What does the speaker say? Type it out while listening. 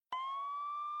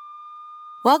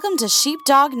Welcome to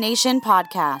Sheepdog Nation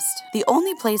Podcast, the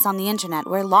only place on the internet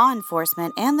where law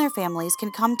enforcement and their families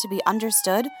can come to be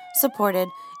understood, supported,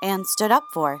 and stood up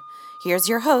for. Here's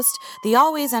your host, the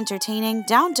always entertaining,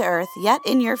 down-to-earth, yet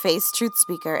in-your-face truth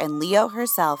speaker and Leo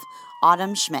herself,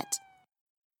 Autumn Schmidt.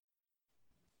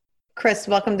 Chris,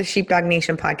 welcome to Sheepdog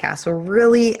Nation Podcast. We're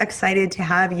really excited to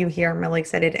have you here. I'm really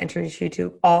excited to introduce you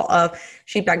to all of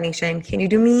Sheepdog Nation. Can you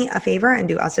do me a favor and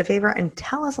do us a favor and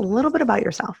tell us a little bit about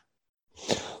yourself?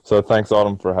 So thanks,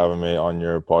 Autumn, for having me on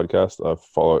your podcast. I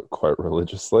follow it quite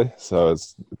religiously, so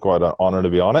it's quite an honor to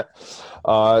be on it.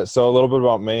 So a little bit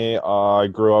about me. I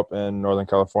grew up in Northern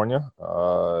California.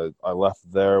 I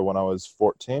left there when I was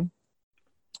 14.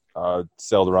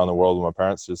 Sailed around the world with my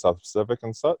parents to the South Pacific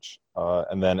and such,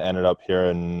 and then ended up here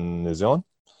in New Zealand,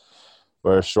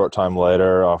 where a short time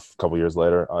later, a couple years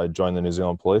later, I joined the New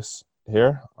Zealand Police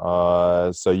here.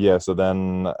 So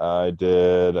then I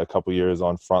did a couple years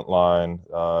on frontline,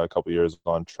 a couple years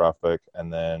on traffic,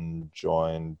 and then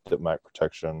joined Diplomatic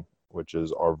Protection, which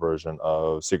is our version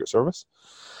of Secret Service.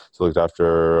 So looked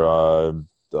after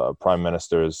the prime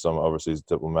ministers, some overseas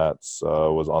diplomats,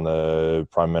 was on the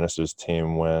prime minister's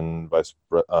team when Vice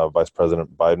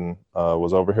President Biden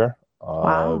was over here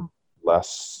a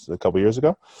couple years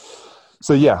ago.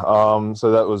 So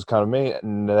so that was kind of me.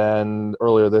 And then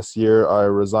earlier this year, I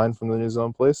resigned from the New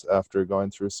Zealand Police after going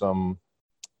through some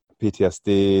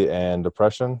PTSD and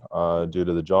depression due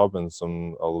to the job and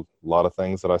a lot of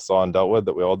things that I saw and dealt with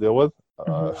that we all deal with,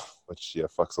 which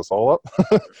fucks us all up.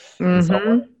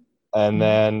 And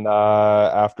then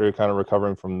after kind of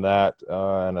recovering from that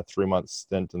and a 3-month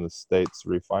stint in the States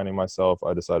refining myself,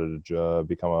 I decided to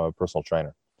become a personal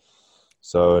trainer.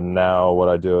 So now what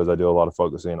I do is I do a lot of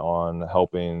focusing on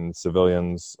helping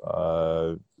civilians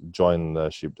join the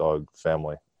sheepdog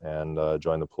family and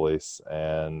join the police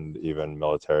and even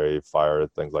military, fire,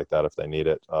 things like that if they need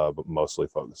it, but mostly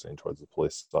focusing towards the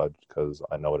police side because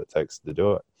I know what it takes to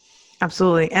do it.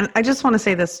 Absolutely. And I just want to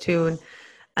say this too,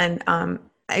 and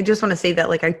I just want to say that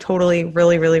like I totally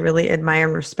really, really, really admire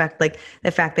and respect like the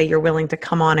fact that you're willing to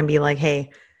come on and be like, hey,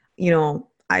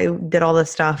 I did all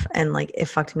this stuff and like it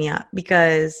fucked me up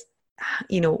because,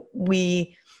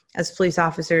 we as police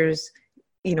officers,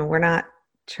 we're not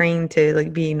trained to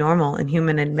like be normal and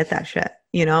human and admit that shit,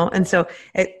 And so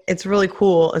it's really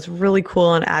cool. It's really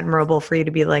cool and admirable for you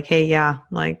to be like, hey, yeah,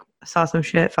 like I saw some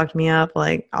shit, fucked me up.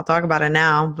 Like I'll talk about it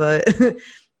now, but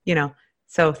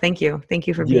so thank you. Thank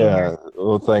you for being here.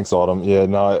 Well, thanks, Autumn. Yeah,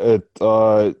 no,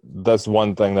 that's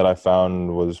one thing that I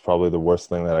found was probably the worst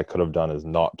thing that I could have done is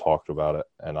not talked about it.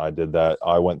 And I did that.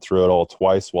 I went through it all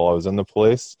twice while I was in the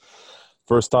police.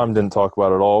 First time, didn't talk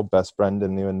about it at all. Best friend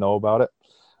didn't even know about it.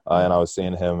 And I was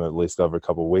seeing him at least every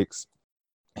couple of weeks.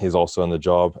 He's also in the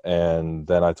job. And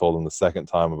then I told him the second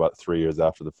time about 3 years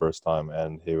after the first time.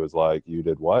 And he was like, you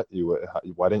did what?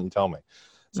 Why didn't you tell me?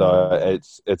 So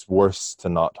it's worse to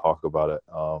not talk about it.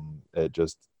 It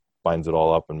just binds it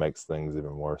all up and makes things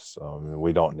even worse.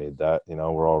 We don't need that.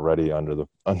 We're already under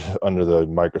the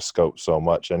microscope so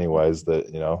much anyways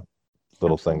that,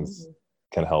 little things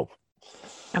can help.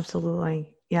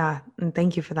 Absolutely. Yeah. And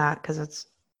thank you for that. Cause it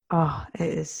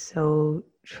is so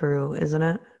true, isn't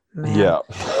it? Man. Yeah.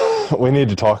 We need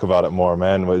to talk about it more,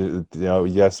 man.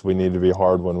 Yes, we need to be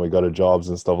hard when we go to jobs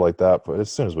and stuff like that. But as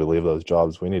soon as we leave those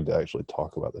jobs, we need to actually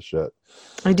talk about the shit.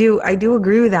 I do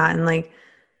agree with that. And like,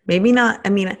 maybe not. I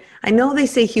mean, I know they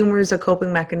say humor is a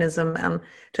coping mechanism.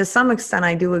 To some extent,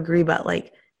 I do agree. But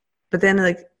then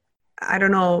like, I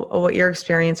don't know what your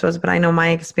experience was, but I know my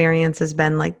experience has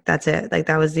been like, that's it. Like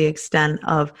that was the extent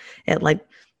of it. Like,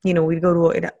 we'd go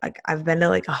to it. Like I've been to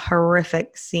like a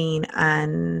horrific scene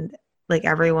and like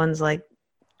everyone's like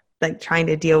trying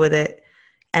to deal with it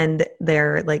and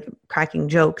they're like cracking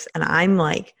jokes and I'm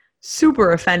like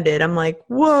super offended. I'm like,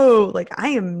 whoa, like I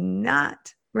am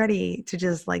not ready to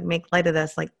just like make light of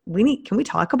this. Like can we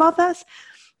talk about this?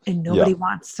 And nobody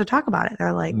wants to talk about it.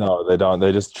 They're like, no, they don't.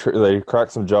 They just they crack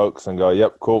some jokes and go,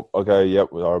 yep, cool. Okay.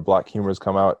 Yep. Our black humor's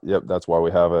come out. Yep. That's why we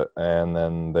have it. And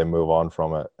then they move on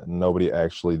from it. And nobody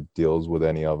actually deals with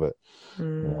any of it.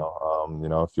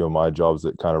 A few of my jobs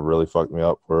that kind of really fucked me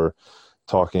up were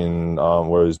talking,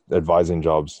 was advising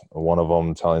jobs. One of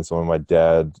them telling someone my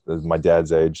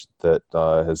dad's age that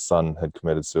his son had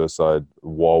committed suicide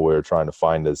while we were trying to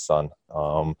find his son.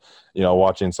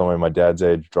 Watching someone my dad's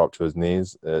age drop to his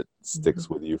knees, it sticks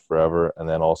with you forever. And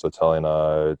then also telling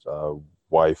a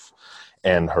wife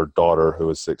and her daughter who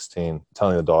was 16,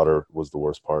 telling the daughter was the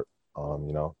worst part.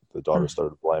 The daughter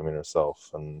started blaming herself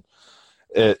and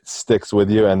it sticks with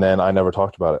you. And then I never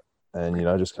talked about it. And,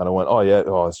 just kind of went,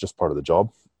 it's just part of the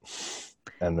job.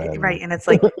 And then Right. And it's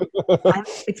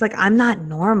like, I'm not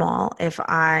normal if oh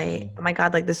my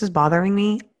God, like this is bothering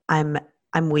me. I'm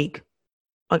weak.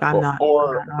 Like I'm not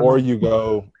or normal. you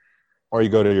go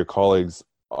to your colleagues,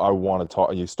 I want to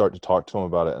talk, you start to talk to them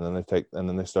about it, and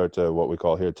then they start to, what we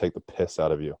call here, take the piss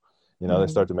out of you. They Mhm.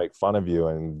 start to make fun of you,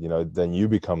 and then you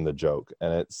become the joke,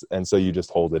 and so you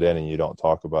just hold it in and you don't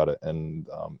talk about it. And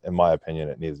in my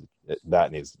opinion,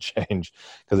 that needs to change,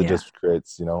 because it Yeah. just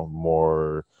creates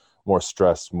more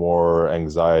stress, more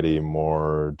anxiety,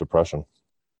 more depression.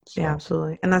 So. Yeah,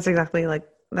 absolutely. And that's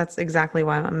exactly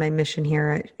why I'm my mission here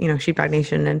at, Sheepdog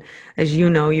Nation. And as you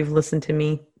know, you've listened to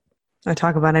me. I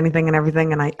talk about anything and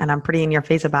everything, and I'm pretty in your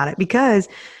face about it because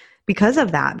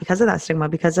of that stigma,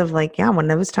 because of when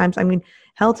there was times, I mean,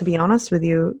 hell, to be honest with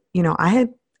you, I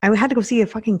had to go see a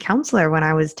fucking counselor when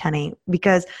I was 10,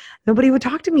 because nobody would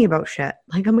talk to me about shit.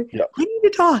 Like, I'm like, Yeah. I need to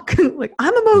talk. Like,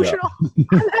 I'm emotional.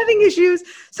 I'm having issues.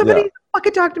 Somebody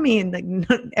fucking talk to me. And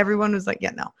everyone was like, yeah,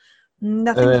 no,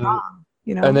 nothing's wrong.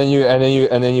 And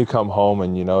then you come home,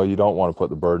 and you don't want to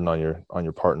put the burden on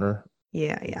your partner.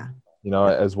 Yeah, yeah.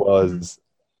 As well as,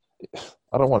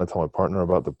 I don't want to tell my partner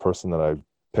about the person that I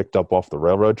picked up off the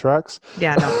railroad tracks.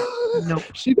 Yeah, no. Nope.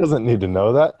 She doesn't need to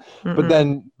know that.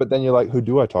 Mm-mm. But then you're like, who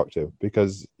do I talk to?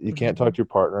 Because you can't talk to your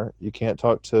partner, you can't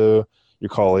talk to your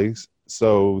colleagues.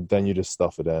 So then you just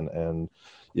stuff it in. And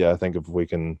I think if we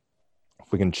can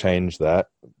change that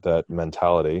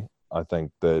mentality, I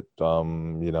think that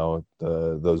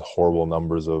those horrible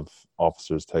numbers of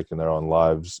officers taking their own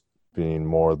lives being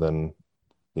more than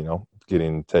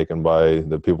getting taken by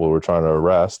the people we're trying to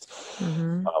arrest,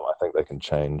 I think they can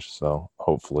change. So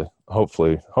hopefully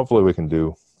we can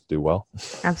do well.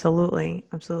 Absolutely.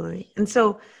 And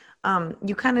so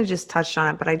you kind of just touched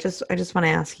on it, but I just want to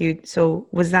ask you, so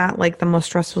was that like the most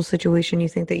stressful situation you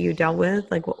think that you dealt with?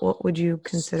 Like what would you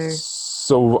consider?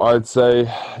 So I'd say,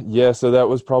 so that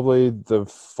was probably the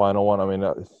final one. I mean,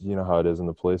 you know how it is in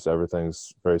the police,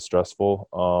 everything's very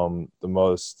stressful.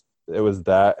 It was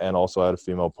that, and also I had a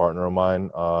female partner of mine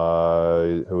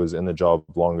who was in the job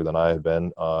longer than I had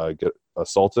been, get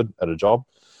assaulted at a job.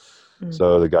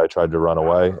 So the guy tried to run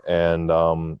away,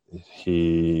 and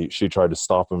she tried to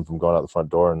stop him from going out the front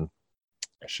door, and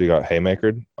she got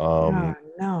haymakered. Oh,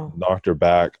 no. Knocked her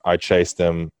back. I chased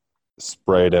him,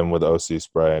 sprayed him with OC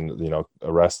spray, and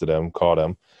arrested him, caught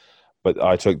him. But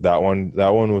I took that one. That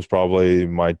one was probably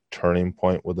my turning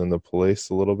point within the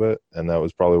police a little bit, and that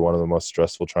was probably one of the most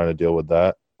stressful, trying to deal with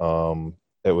that.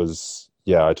 It was,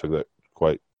 I took that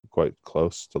quite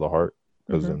close to the heart,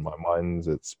 because in my mind,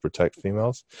 it's protect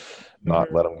females,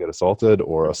 not let them get assaulted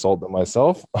or assault them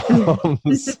myself.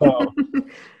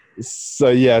 So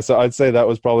I'd say that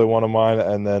was probably one of mine,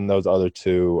 and then those other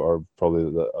two are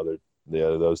probably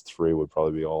those three would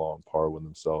probably be all on par with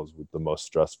themselves with the most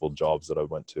stressful jobs that I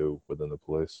went to within the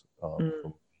police,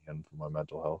 and for my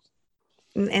mental health.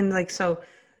 And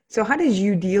so how did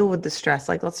you deal with the stress?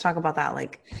 Like, let's talk about that.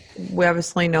 Like, we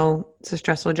obviously know it's a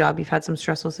stressful job. You've had some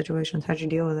stressful situations. How'd you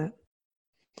deal with it?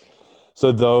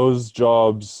 So those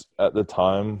jobs at the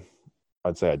time,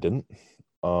 I'd say I didn't.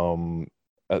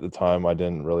 At the time, I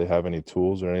didn't really have any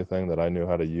tools or anything that I knew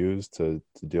how to use to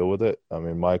deal with it. I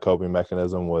mean, my coping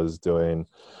mechanism was doing,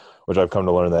 which I've come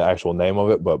to learn the actual name of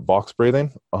it, but box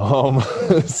breathing.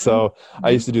 So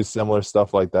I used to do similar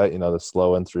stuff like that, the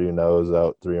slow in through your nose,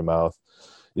 out through your mouth.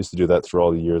 Used to do that through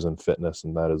all the years in fitness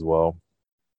and that as well.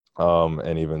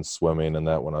 And even swimming and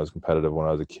that when I was competitive when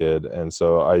I was a kid. And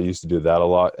so I used to do that a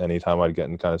lot anytime I'd get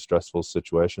in kind of stressful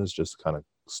situations, just kind of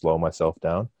slow myself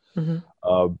down.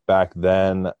 Back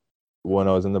then, when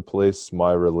I was in the police,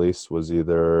 my release was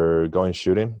either going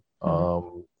shooting,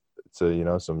 to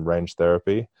some range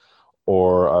therapy,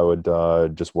 or I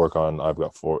would just work on. I've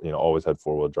got always had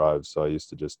 4-wheel drive, so I used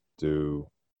to just do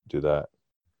that.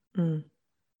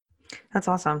 That's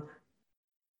awesome.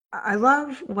 I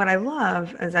love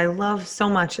so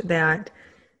much that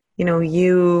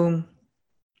you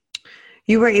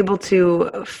were able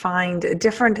to find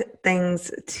different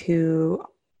things to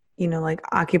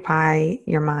occupy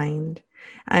your mind,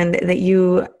 and that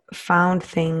you found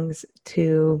things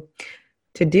to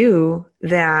do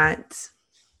that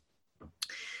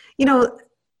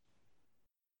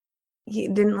he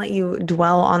didn't let you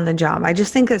dwell on the job. I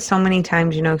just think that so many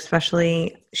times,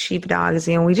 especially sheepdogs,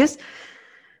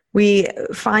 we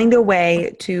find a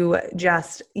way to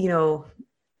just,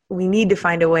 we need to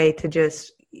find a way to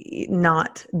just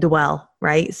not dwell,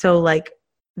 right? So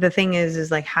the thing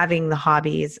is having the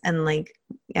hobbies, and I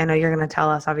know you're going to tell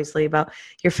us obviously about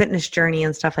your fitness journey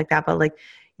and stuff like that, but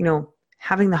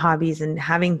having the hobbies and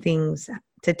having things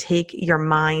to take your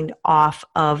mind off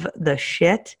of the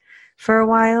shit for a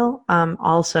while,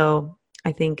 also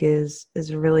I think is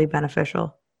really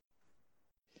beneficial.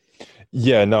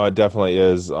 Yeah, no, it definitely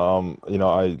is.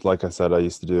 Like I said, I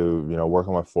used to do, work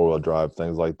on my four-wheel drive,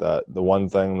 things like that. The one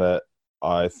thing that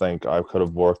I think I could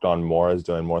have worked on more is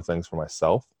doing more things for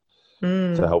myself to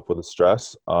Mm, help with the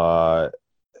stress.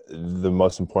 The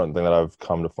most important thing that I've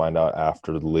come to find out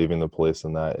after leaving the police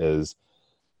and that is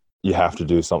you have to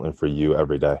do something for you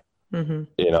every day.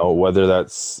 mm-hmm, Whether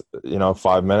that's,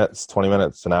 5 minutes, 20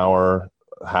 minutes, an hour,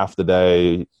 half the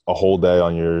day, a whole day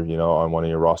on on one of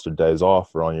your rostered days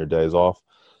off or on your days off,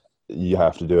 you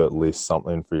have to do at least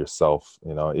something for yourself,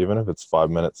 even if it's 5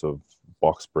 minutes of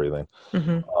box breathing.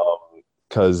 mm-hmm,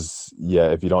 Because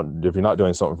if if you're not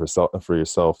doing something for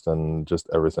yourself, then just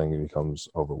everything becomes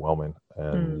overwhelming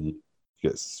mm, and you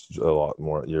get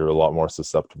you're a lot more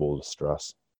susceptible to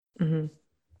stress. mm-hmm.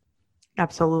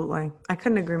 Absolutely. I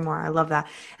couldn't agree more. I love that.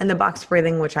 And the box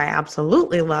breathing, which I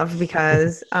absolutely love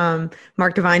because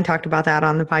Mark Divine talked about that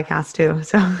on the podcast too.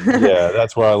 So Yeah,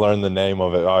 that's where I learned the name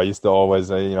of it. I used to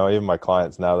always, even my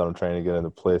clients now that I'm training to get into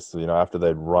police, after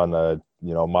they'd run a,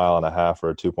 mile and a half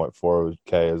or a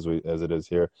 2.4K as it is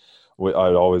here, I'd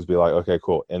always be like, okay,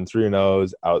 cool. In through your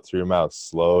nose, out through your mouth,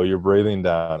 slow your breathing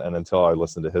down. And until I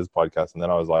listened to his podcast, and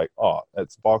then I was like, oh,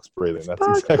 it's box breathing. That's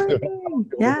box exactly what breathing. I'm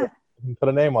doing. Yeah. I can put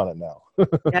a name on it now.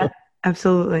 Yeah,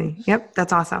 absolutely. Yep.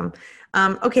 That's awesome.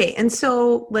 Okay. And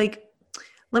so like,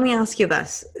 let me ask you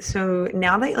this. So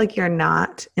now that like you're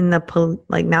not in now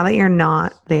that you're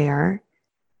not there,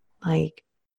 like,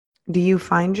 do you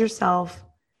find yourself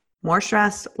more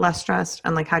stressed, less stressed,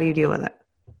 and like how do you deal with it?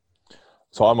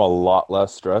 So I'm a lot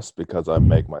less stressed because I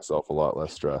make myself a lot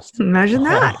less stressed. Imagine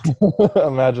that.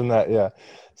 Imagine that, yeah.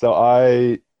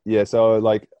 So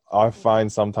like I find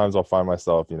sometimes I'll find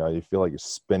myself, you feel like you're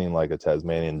spinning like a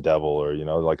Tasmanian devil or,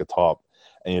 like a top.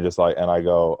 And you're just like, and I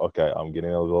go, okay, I'm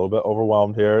getting a little bit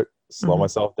overwhelmed here. Slow Mhm,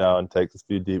 myself down, take a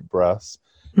few deep breaths.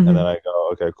 And then mhm, I go,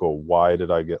 okay, cool. Why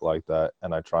did I get like that?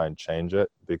 And I try and change it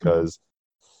mhm, because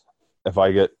if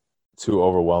I get too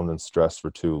overwhelmed and stressed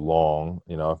for too long,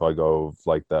 if I go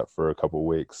like that for a couple of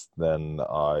weeks, then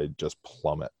I just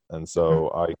plummet. And mhm,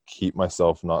 so I keep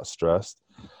myself not stressed.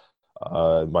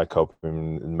 My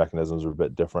coping mechanisms are a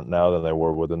bit different now than they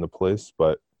were within the police,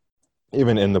 but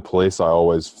even in the police,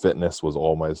 fitness was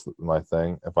always my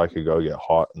thing. If I could go get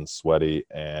hot and sweaty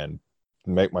and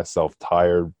make myself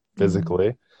tired mhm,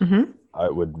 physically, mhm. I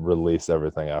would release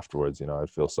everything afterwards. I'd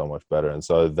feel so much better. And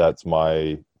so that's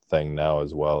my thing now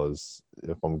as well, as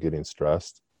if I'm getting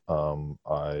stressed,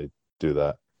 I do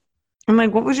that. And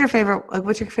like, what's your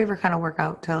favorite kind of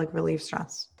workout to like relieve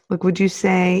stress? Like, would you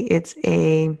say it's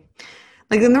and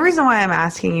the reason why I'm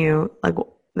asking you like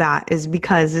that is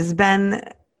because there's been like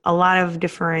a lot of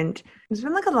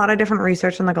different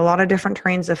research and like a lot of different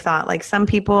trains of thought. Like some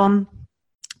people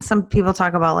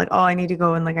talk about like, oh, I need to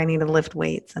go and like, I need to lift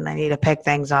weights and I need to pick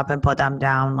things up and put them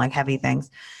down, like heavy things.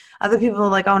 Other people are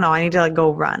like, oh no, I need to like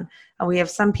go run. And we have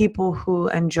some people who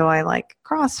enjoy like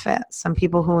CrossFit, some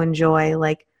people who enjoy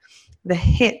like the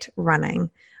HIIT running,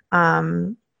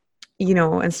 and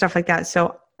stuff like that.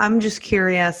 So I'm just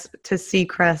curious to see,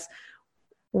 Chris,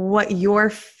 what your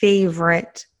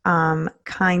favorite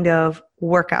kind of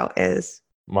workout is.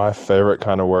 My favorite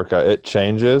kind of workout, it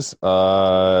changes.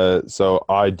 So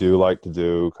I do like to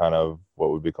do kind of what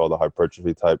would be called a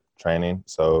hypertrophy type training.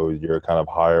 So you're kind of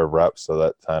higher reps, so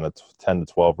that kind of 10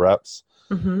 to 12 reps,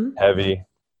 Mm-hmm. heavy,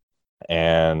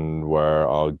 and where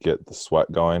I'll get the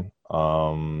sweat going.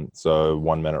 So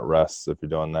 1 minute rests if you're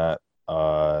doing that.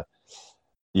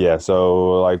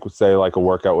 So like say like a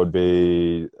workout would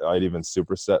be, I'd even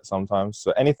superset sometimes.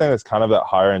 So anything that's kind of that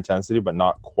higher intensity, but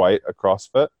not quite a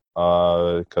CrossFit,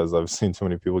 because I've seen too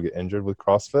many people get injured with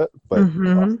CrossFit, but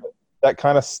Mm-hmm. that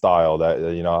kind of style, that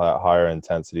that higher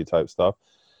intensity type stuff.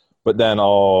 But then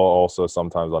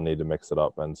sometimes I'll need to mix it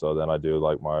up, and so then I do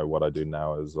like what I do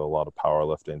now is a lot of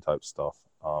powerlifting type stuff.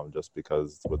 Just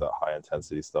because with that high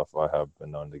intensity stuff, I have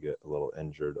been known to get a little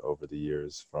injured over the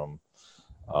years from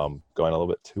going a little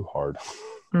bit too hard.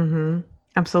 Mm-hmm.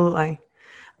 Absolutely.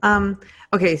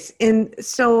 Okay. And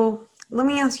so let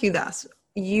me ask you this.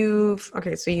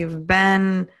 So you've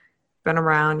been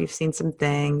around, you've seen some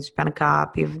things, you've been a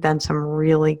cop, you've done some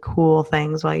really cool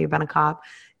things while you've been a cop.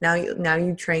 Now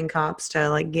you train cops to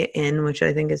like get in, which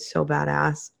I think is so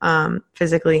badass,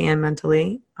 physically and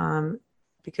mentally,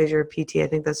 because you're a PT. I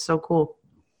think that's so cool.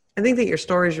 I think that your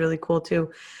story is really cool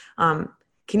too. Can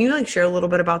you like share a little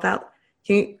bit about that?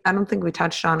 I don't think we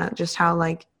touched on it, just how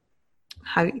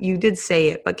you did say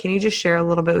it, but can you just share a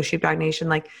little bit with Sheepdog Nation,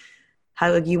 like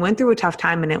how like you went through a tough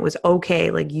time and it was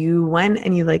okay. Like you went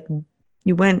and you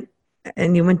went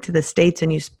and you went to the States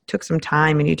and you took some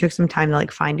time to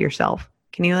like find yourself.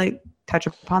 Can you like touch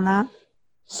upon that?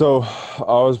 So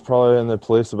I was probably in the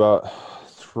police about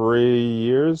 3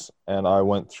 years, and I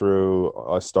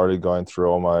started going through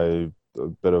all my a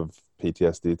bit of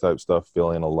PTSD type stuff,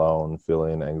 feeling alone,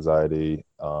 feeling anxiety,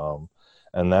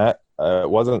 and that it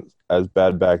wasn't as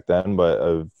bad back then, but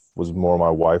it was more my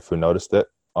wife who noticed it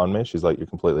on me. She's like, "You're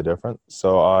completely different."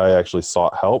 So I actually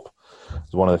sought help. I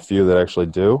was one of the few that actually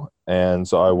do. And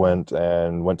so I went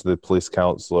to the police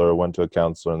counselor, went to a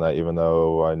counselor, and that, even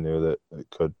though I knew that it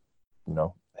could,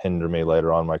 hinder me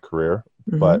later on in my career,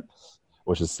 but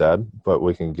which is sad, but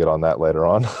we can get on that later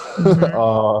on.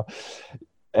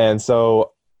 And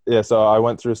so, so I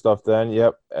went through stuff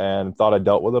then, and thought I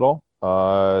dealt with it all.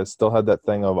 Still had that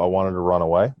thing of I wanted to run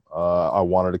away. I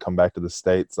wanted to come back to the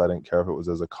States. I didn't care if it was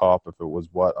as a cop, if it was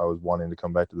what I was wanting to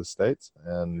come back to the States.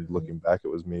 And looking back, it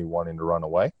was me wanting to run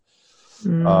away.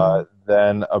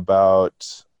 Then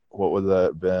about, what would that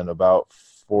have been? About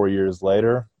 4 years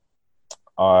later,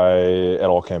 it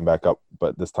all came back up,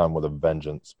 but this time with a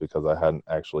vengeance, because I hadn't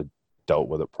actually dealt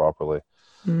with it properly.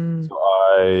 So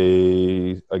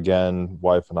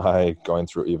wife and I going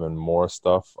through even more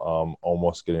stuff,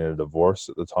 almost getting a divorce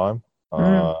at the time.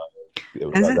 It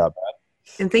was that bad.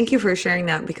 And thank you for sharing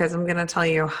that, because I'm going to tell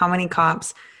you how many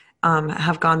cops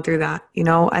have gone through that.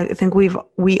 I think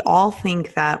we all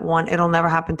think that, one, it'll never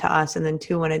happen to us. And then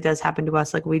two, when it does happen to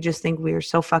us, like, we just think we are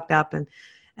so fucked up and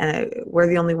we're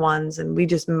the only ones, and we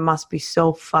just must be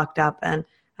so fucked up. And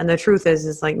the truth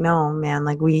is like, no, man,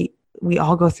 like we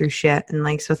all go through shit. And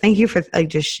like, so thank you for like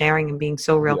just sharing and being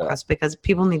so real, Chris, because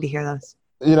people need to hear this.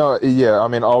 I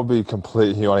mean, I'll be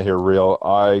complete. You want to hear real?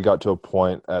 I got to a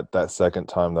point at that second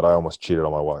time that I almost cheated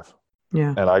on my wife.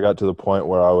 Yeah. And I got to the point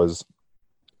where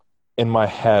in my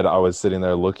head, I was sitting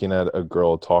there looking at a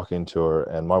girl, talking to her,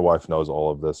 and my wife knows all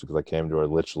of this because I came to her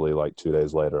literally like 2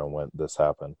 days later and went, "This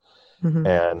happened."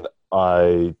 And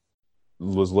I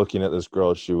was looking at this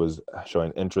girl. She was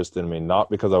showing interest in me, not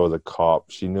because I was a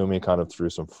cop. She knew me kind of through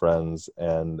some friends,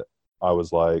 and I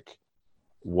was like,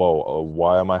 whoa,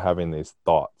 why am I having these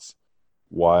thoughts?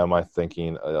 Why am I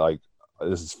thinking like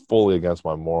this is fully against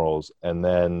my morals? And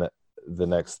then the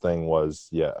next thing was,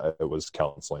 it was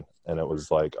counseling, and it was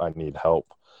like, I need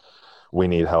help. We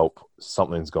need help.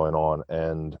 Something's going on.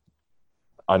 And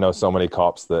I know so many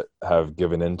cops that have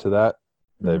given into that.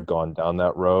 They've gone down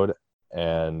that road.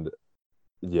 And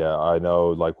I know,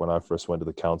 like, when I first went to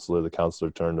the counselor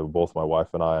turned to both my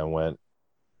wife and I and went,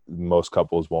 most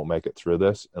couples won't make it through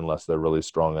this unless they're really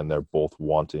strong and they're both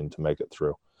wanting to make it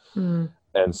through.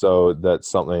 And so that's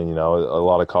something, a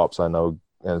lot of cops I know,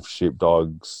 and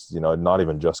sheepdogs, not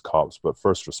even just cops, but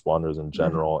first responders in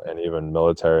general, and even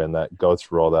military, and that go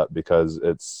through all that because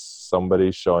it's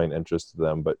somebody showing interest to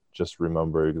them. But just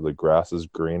remember, the grass is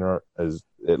greener, as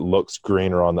it looks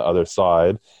greener on the other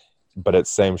side, but it's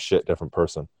same shit, different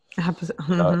person.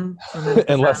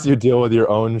 Unless you deal with your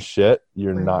own shit,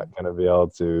 you're not going to be able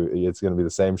to. It's going to be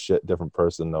the same shit, different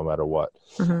person, no matter what.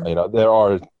 There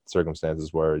are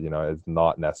circumstances where it's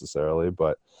not necessarily,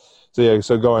 but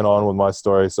so going on with my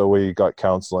story. So we got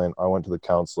counseling. I went to the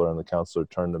counselor, and the counselor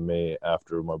turned to me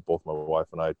after both my wife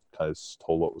and I kind of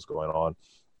told what was going on,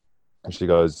 and she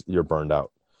goes, "You're burned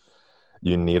out.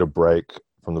 You need a break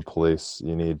from the police.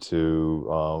 You need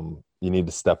to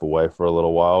step away for a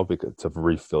little while to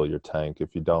refill your tank.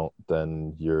 If you don't,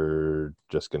 then you're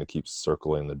just going to keep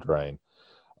circling the drain.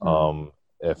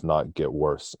 If not, get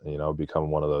worse,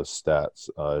 become one of those stats."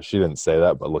 She didn't say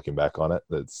that, but looking back on it,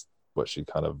 that's what she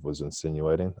kind of was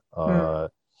insinuating. I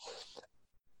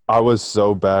was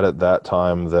so bad at that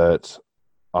time that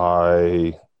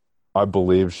I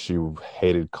believed she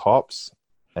hated cops,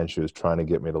 and she was trying to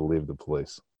get me to leave the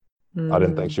police. I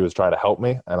didn't think she was trying to help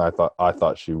me, and I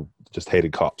thought she just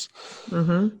hated cops.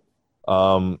 About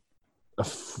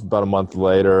a month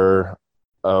later,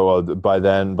 by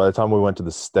the time we went to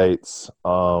the States,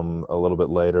 a little bit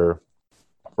later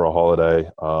for a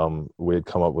holiday, we had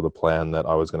come up with a plan that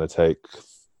I was going to take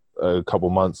a couple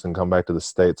months and come back to the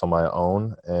States on my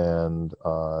own and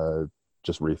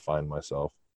just refine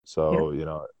myself. So,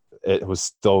 it was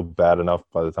still bad enough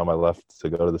by the time I left to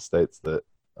go to the States that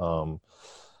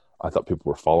I thought people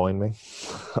were following me.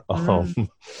 I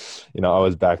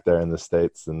was back there in the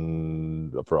States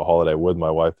and for a holiday with my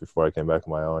wife before I came back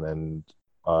on my own, and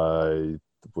I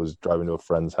was driving to a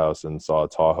friend's house and saw a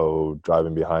Tahoe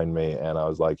driving behind me, and I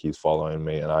was like, he's following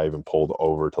me, and I even pulled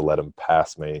over to let him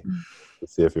pass me to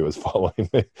see if he was following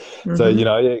me. So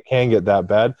it can get that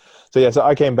bad. So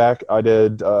I came back. I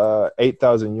did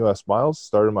 8,000 US miles,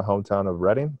 started in my hometown of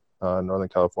Redding, Northern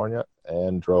California,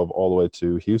 and drove all the way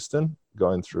to Houston,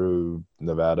 going through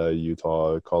Nevada,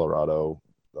 Utah, Colorado,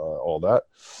 all that,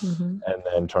 and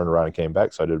then turned around and came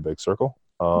back. So I did a big circle.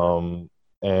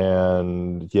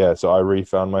 And yeah, so I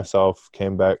refound myself,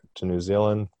 came back to New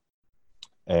Zealand,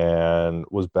 and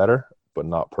was better, but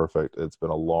not perfect. It's been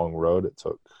a long road. I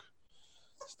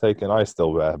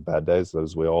still have bad days,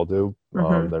 as we all do.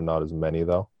 They're not as many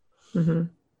though.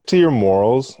 To your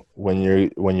morals, when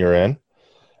you're in,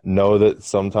 know that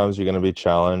sometimes you're going to be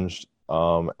challenged.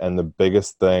 And the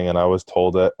biggest thing, and I was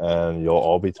told it, and you'll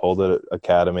all be told it at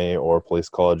academy or police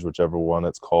college, whichever one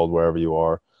it's called, wherever you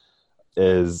are,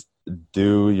 is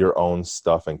do your own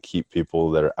stuff and keep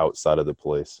people that are outside of the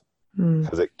police,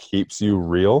 because it keeps you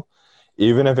real.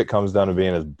 Even if it comes down to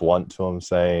being as blunt to them,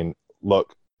 saying,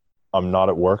 look, I'm not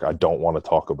at work, I don't want to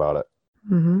talk about it.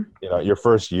 Your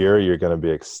first year, you're going to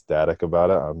be ecstatic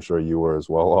about it. I'm sure you were as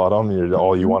well, Autumn.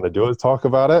 All you want to do is talk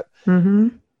about it.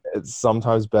 It's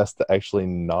sometimes best to actually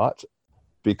not,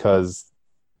 because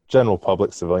general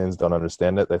public civilians don't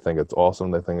understand it. They think it's awesome.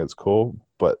 They think it's cool,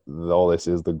 but all they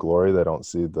see is the glory. They don't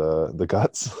see the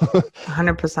guts.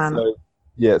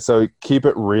 100%. So keep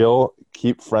it real.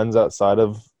 Keep friends outside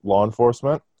of law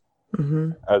enforcement,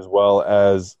 as well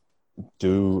as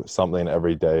do something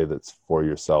every day that's for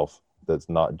yourself, that's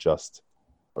not just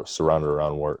surrounded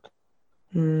around work.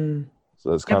 So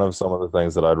that's kind of some of the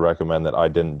things that I'd recommend that I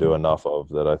didn't do enough of,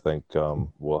 that I think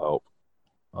will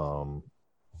help.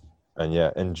 And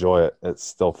yeah, enjoy it. It's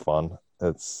still fun.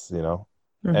 It's,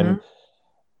 and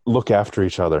look after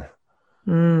each other.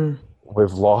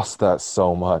 We've lost that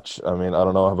so much. I mean, I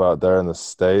don't know about there in the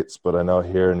States, but I know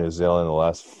here in New Zealand, in the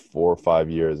last 4 or 5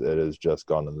 years, it has just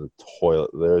gone in the toilet.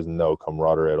 There is no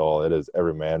camaraderie at all. It is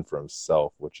every man for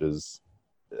himself, which is,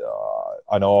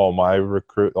 I know all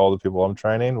the people I'm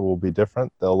training will be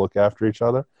different. They'll look after each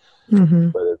other,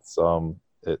 but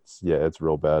it's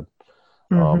real bad.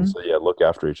 So yeah, look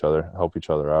after each other, help each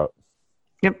other out.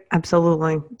 Yep,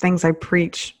 absolutely. Things I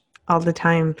preach all the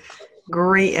time.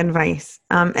 Great advice.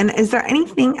 And is there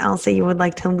anything else that you would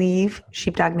like to leave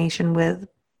Sheepdog Nation with?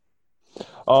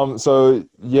 So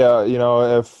yeah,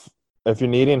 if you're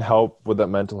needing help with that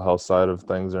mental health side of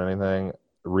things or anything,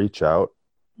 reach out.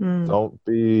 Don't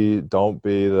try and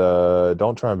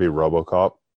be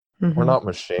RoboCop. We're not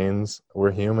machines.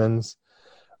 We're humans.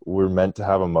 We're meant to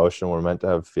have emotion. We're meant to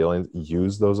have feelings.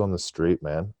 Use those on the street,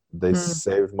 man. They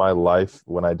saved my life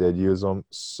when I did use them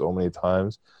so many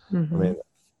times. I mean,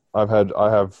 I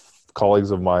have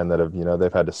colleagues of mine that have,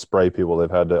 they've had to spray people.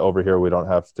 They've had to, over here, we don't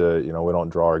have to, we don't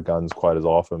draw our guns quite as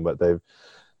often, but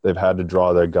they've had to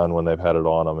draw their gun when they've had it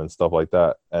on them and stuff like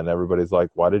that. And everybody's like,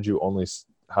 how did you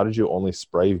only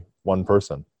spray one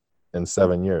person in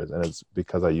 7 years? And it's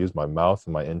because I used my mouth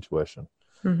and my intuition.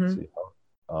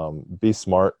 So, be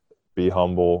smart, be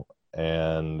humble,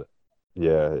 and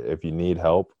yeah, if you need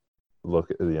help,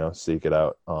 seek it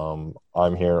out.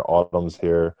 I'm here, Autumn's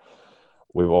here.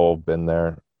 We've all been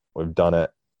there, we've done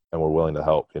it, and we're willing to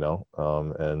help,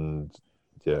 and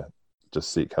yeah,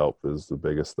 just seek help is the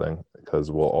biggest thing, because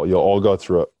you'll all go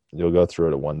through it. You'll go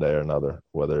through it one day or another,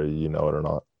 whether you know it or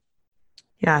not.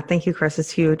 Yeah. Thank you, Chris.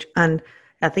 It's huge. And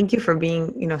thank you for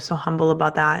being, so humble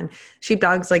about that. And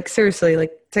Sheepdogs, seriously,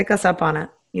 take us up on it,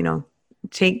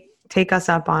 take us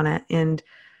up on it. And,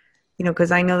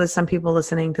 because I know there's some people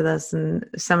listening to this, and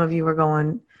some of you are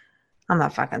going, I'm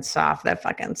not fucking soft. They're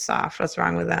fucking soft. What's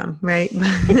wrong with them? Right.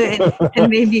 and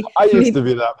maybe I used to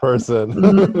be that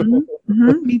person.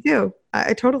 Me too.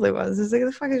 I totally was. It's like, what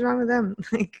the fuck is wrong with them?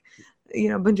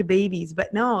 A bunch of babies.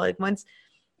 But no, once,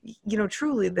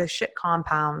 truly the shit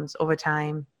compounds over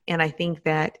time. And I think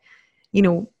that,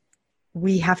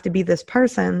 we have to be this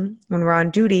person when we're on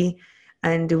duty,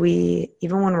 and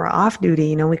even when we're off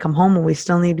duty, we come home and we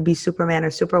still need to be Superman or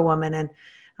Superwoman. And,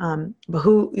 but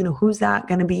who's that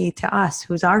going to be to us?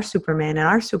 Who's our Superman and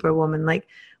our Superwoman?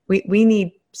 We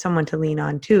need someone to lean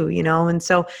on too, and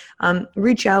so,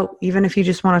 reach out, even if you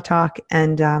just want to talk,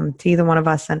 and, to either one of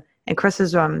us. And Chris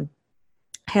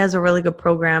has a really good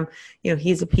program.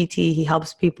 He's a PT. He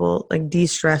helps people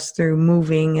de-stress through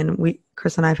moving. And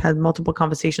Chris and I have had multiple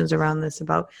conversations around this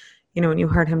about, when you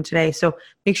heard him today. So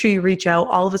make sure you reach out.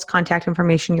 All of his contact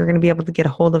information, you're going to be able to get a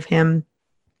hold of him.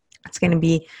 It's going to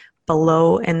be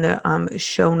below in the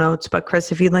show notes. But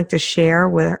Chris, if you'd like to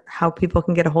share how people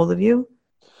can get a hold of you.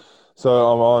 So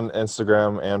I'm on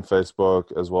Instagram and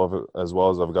Facebook, as well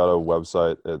as I've got a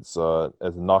website. It's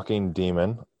Knocking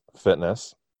Demon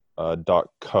Fitness.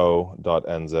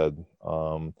 .co.nz.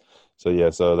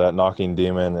 So that knocking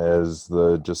demon is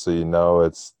just so you know,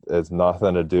 it's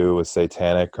nothing to do with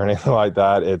satanic or anything like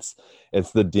that. It's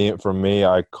the demon. For me,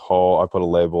 I put a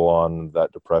label on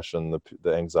that depression,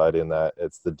 the anxiety, and that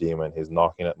it's the demon. He's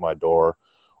knocking at my door,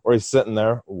 or he's sitting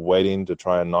there waiting to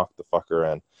try and knock the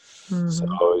fucker in. Mm-hmm.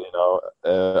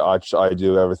 So, I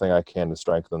do everything I can to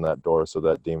strengthen that door so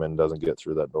that demon doesn't get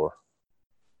through that door.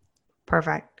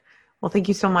 Perfect. Well, thank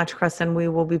you so much, Kristen. We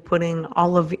will be putting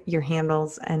all of your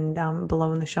handles and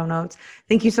below in the show notes.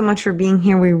 Thank you so much for being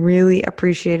here. We really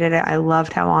appreciated it. I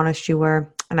loved how honest you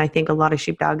were. And I think a lot of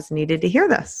sheepdogs needed to hear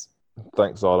this.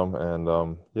 Thanks, Autumn. And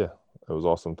it was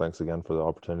awesome. Thanks again for the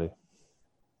opportunity.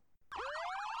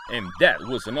 And that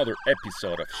was another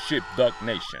episode of Sheepdog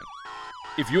Nation.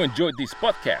 If you enjoyed this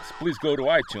podcast, please go to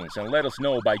iTunes and let us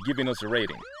know by giving us a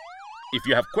rating. If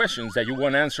you have questions that you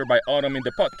want answered by Autumn in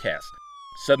the podcast,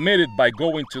 submit it by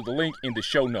going to the link in the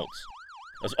show notes.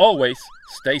 As always,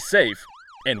 stay safe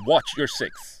and watch your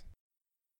six.